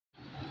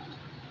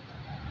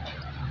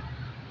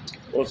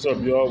What's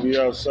up, y'all? We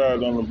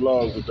outside on the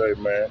blog today,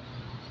 man.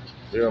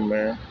 Yeah,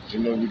 man. You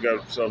know, we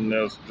got something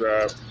else to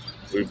drive.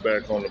 We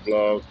back on the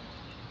blog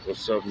with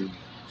something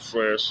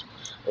fresh,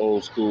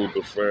 old school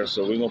but fresh.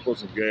 So we're going to put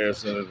some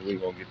gas in it and we're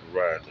going to get the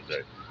ride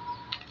today.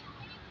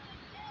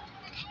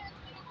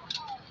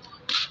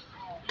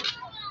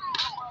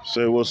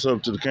 Say what's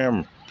up to the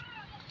camera.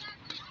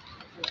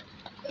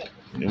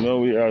 You know,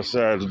 we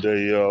outside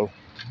today, y'all.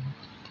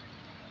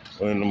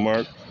 We're in the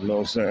Merc, you know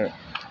what I'm saying?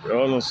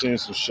 Y'all done seen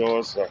some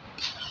shorts.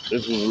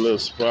 This was a little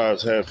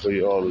surprise hat for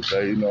y'all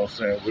today, you know what I'm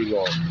saying? We're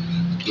going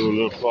to do a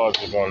little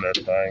project on that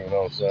thing, you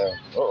know what I'm saying?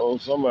 Uh-oh,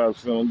 somebody's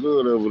feeling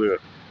good over there.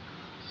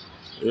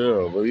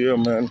 Yeah, but yeah,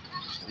 man,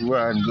 we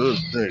riding good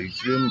today, you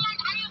feel me?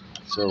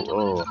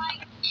 So,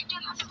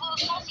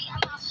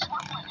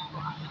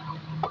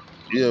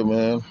 yeah,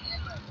 man,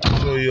 I'll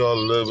show you all a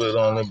little bit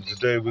on it, but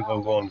today we're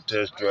going to go on the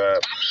test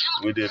drive.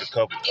 We did a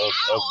couple of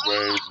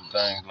upgrades and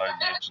things like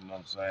that, you know what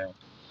I'm saying?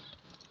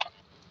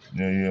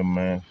 Yeah,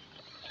 man.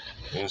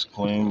 It's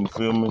clean, you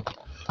feel me?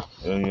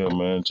 Yeah,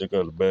 man. Check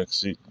out the back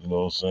seat, you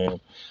know what I'm saying?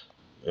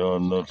 Y'all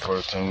know the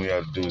first thing we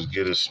had to do is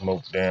get it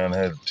smoked down,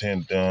 had the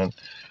tint done,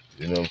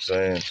 you know what I'm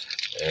saying?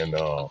 And,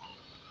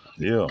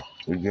 yeah,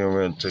 we getting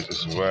ready to take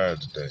us a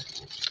ride today.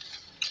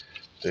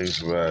 Take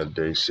us a ride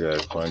today, see how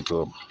it crank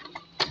up.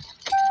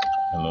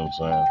 You know what I'm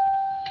saying?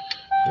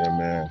 Yeah,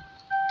 man.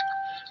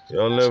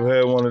 Y'all ever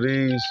had one of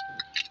these?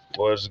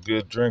 Boy, it's a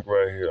good drink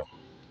right here.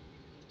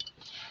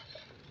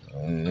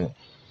 Yeah.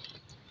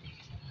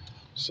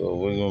 So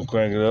we're gonna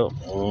crank it up,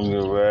 we're gonna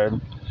get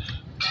riding.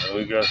 And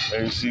we got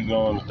some AC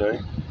going today.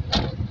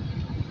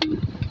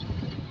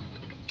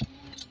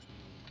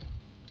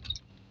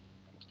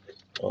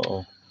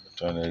 Uh-oh,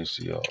 turn the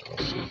AC off.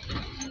 Let's see.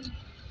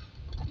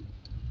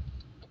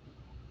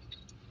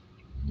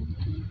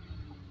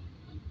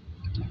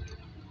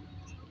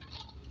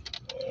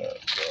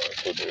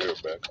 Put the air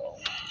back on.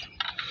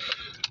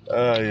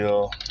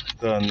 Y'all,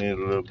 gonna need a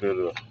little bit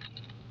of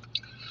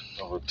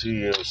a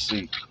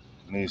TLC.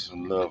 Need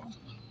some love.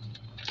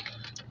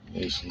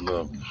 Need some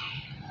love.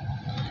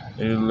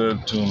 Need a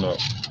little tune-up.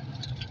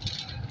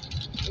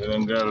 We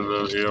done got a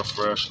little air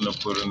freshener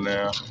put in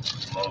there.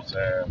 You know what I'm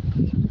saying?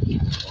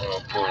 We're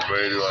gonna put a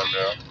radio in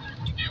there.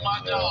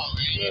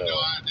 Yeah.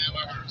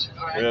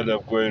 We had to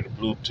upgrade the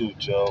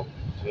Bluetooth, y'all.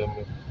 Feel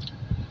me?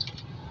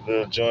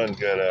 Little joint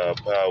got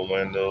power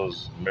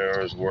windows,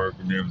 mirrors work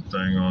and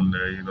everything on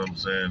there. You know what I'm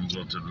saying?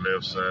 Go to the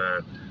left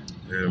side.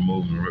 Here,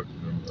 move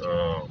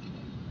the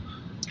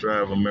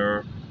driver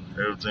mirror.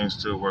 Everything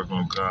still work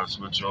on the car.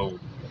 Switch over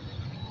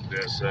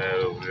that side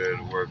over there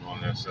to work on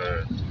that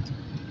side.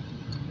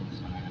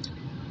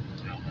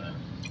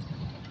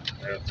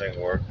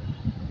 Everything work.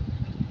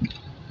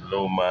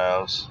 Low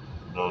miles,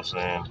 you know what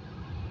I'm saying?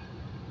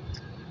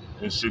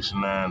 It's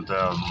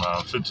 69,000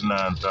 miles,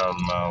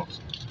 59,000 miles.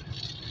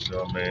 You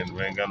know what I mean?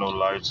 We ain't got no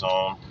lights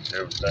on.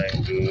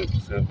 Everything good. You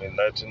feel me?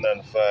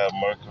 1995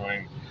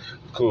 Mercury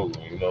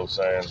cougar, you know what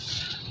I'm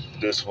saying?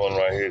 This one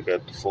right here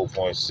got the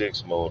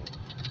 4.6 motor.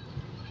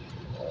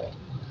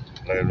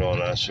 Later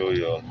on, I'll show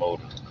you a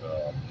motor,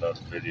 another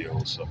video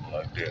or something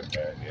like that,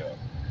 man. Yeah.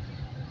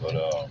 But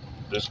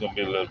this is gonna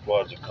be a little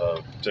project.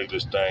 Take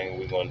this thing,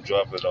 we're gonna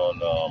drop it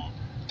on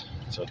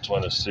some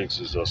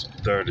 26s or some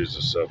 30s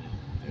or something.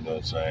 You know what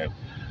I'm saying?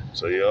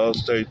 So y'all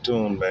stay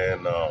tuned,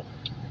 man.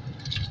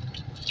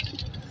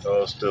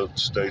 Y'all still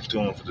stay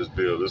tuned for this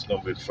build. This is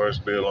gonna be the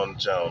first build on the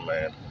channel,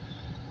 man.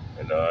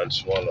 And I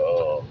just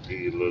wanna give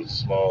you a little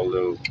small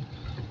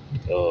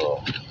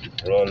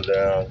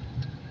rundown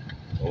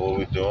of what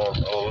we're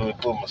doing. Oh, let me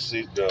put my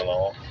seatbelt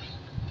on.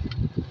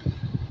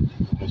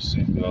 Put my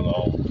seatbelt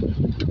on.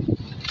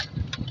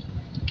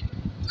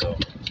 So,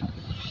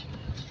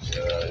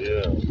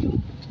 yeah.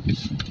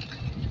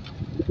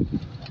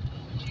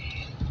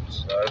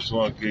 So I just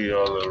want to give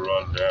y'all a little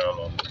rundown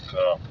on the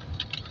car.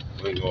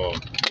 We're going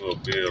to do a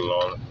build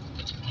on it.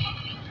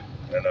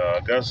 And I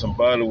got some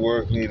body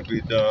work need to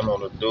be done on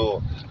the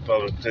door.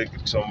 Probably take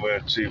it somewhere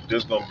cheap.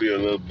 This going to be a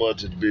little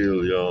budget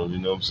build, y'all. You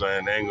know what I'm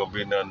saying? It ain't going to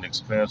be nothing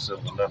expensive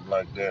or nothing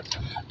like that.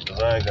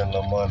 Because I ain't got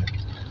no money.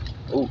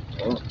 Oh,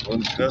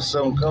 got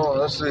something coming.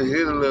 Let's see,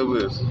 hit a little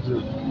bit.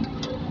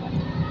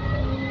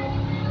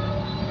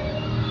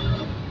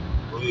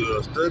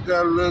 Yeah, still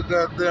got a little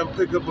goddamn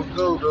pick up and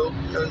go though.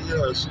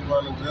 Yeah, she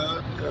running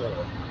good. Yeah,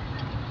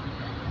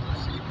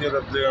 she get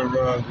up there and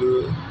run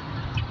good.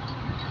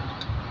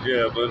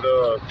 Yeah, but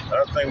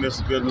I think this is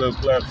a good little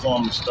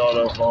platform to start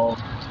off on.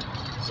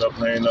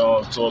 Something ain't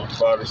on, so the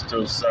body's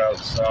still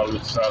solid.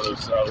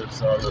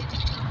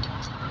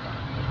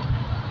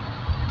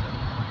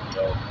 You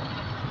know,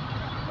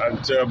 I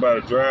can tell by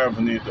the drive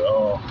we need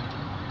to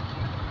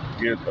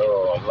get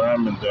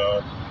alignment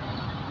done.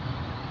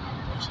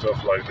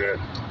 Stuff like that.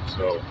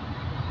 So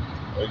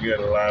we're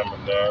getting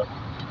alignment done.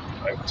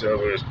 I can tell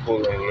where it's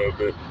pulling a little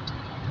bit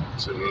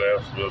to the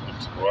left, a little bit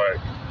to the right.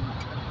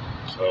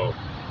 So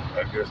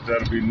I guess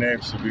that'll be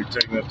next. We'll be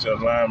taking it to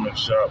alignment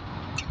shop,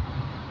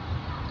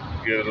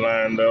 get it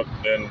lined up.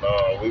 Then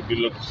we'll be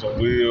looking for some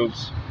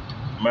wheels,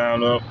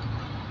 mount up,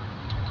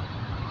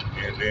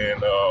 And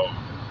then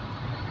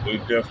we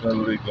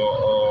definitely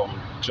gonna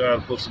try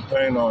to put some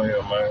paint on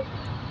here, man.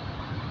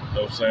 You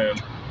know what I'm saying?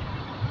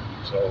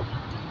 So,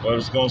 but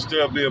it's gonna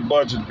still be a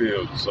budget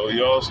build. So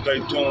y'all stay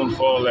tuned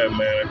for all that,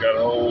 man. I got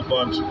a whole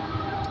bunch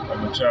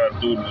I'm gonna try to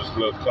do this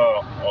little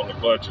car on the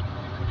budget.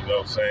 You know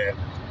what I'm saying?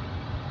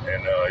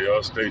 And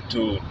y'all stay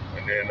tuned.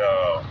 And then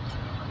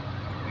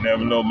you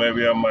never know,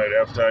 maybe I might,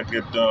 after I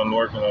get done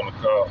working on the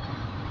car,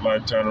 I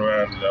might turn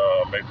around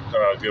and make a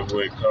car,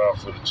 giveaway car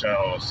for the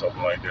channel or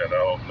something like that. I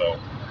don't know.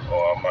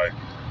 Or I might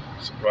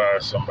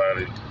surprise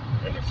somebody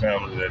in the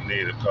family that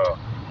need a car.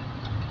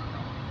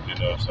 You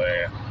know what I'm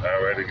saying? I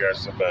already got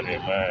somebody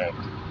in mind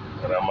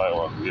that I might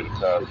want to get a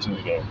car too,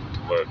 though.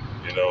 But,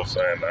 you know what I'm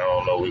saying? I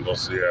don't know. We're going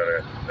to see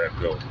how that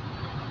go.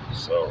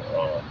 So,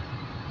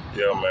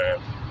 yeah, man.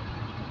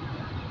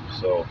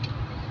 So,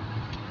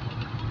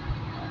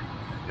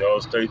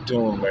 y'all stay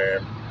tuned,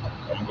 man.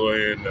 I'm going to go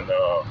ahead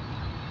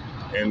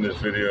and end this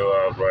video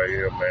out right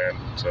here, man.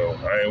 So,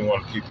 I ain't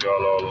want to keep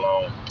y'all all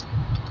alone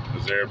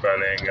because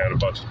everybody ain't got a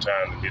bunch of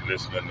time to be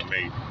listening to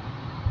me.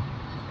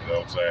 You know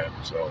what I'm saying?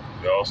 So,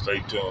 y'all stay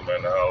tuned,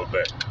 man. I'll holler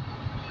back.